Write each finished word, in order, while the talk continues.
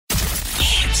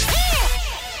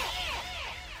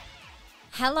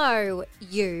Hello,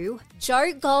 You.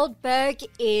 Joe Goldberg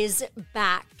is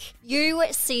back. You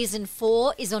Season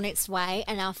 4 is on its way,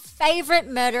 and our favourite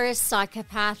murderous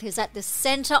psychopath is at the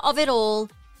centre of it all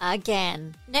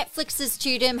again. Netflix's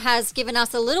Tudum has given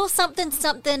us a little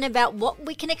something about what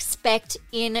we can expect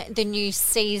in the new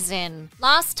season.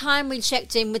 Last time we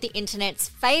checked in with the internet's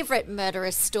favourite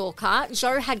murderous stalker,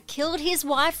 Joe had killed his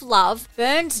wife Love,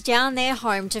 burned down their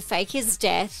home to fake his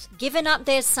death, given up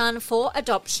their son for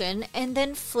adoption, and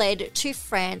then fled to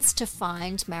France to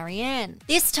find Marianne.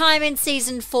 This time in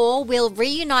Season 4, we'll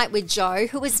reunite with Joe,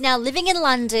 who is now living in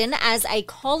London as a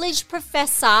college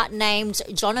professor named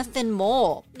Jonathan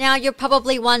Moore. Now, you're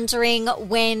probably wondering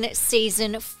when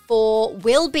Season 4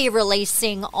 will be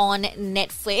releasing on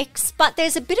Netflix, but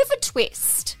there's a bit of a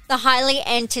twist. The highly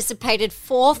anticipated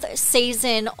 4th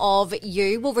season of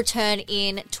You will return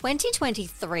in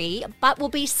 2023, but will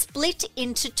be split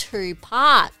into 2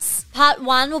 parts. Part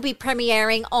 1 will be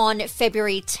premiering on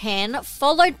February 10,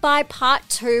 followed by Part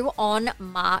 2 on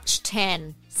March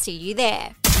 10. See you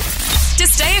there. To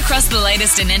stay across the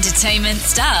latest in entertainment,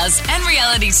 stars, and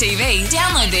reality TV,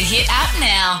 download the Hit app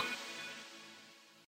now.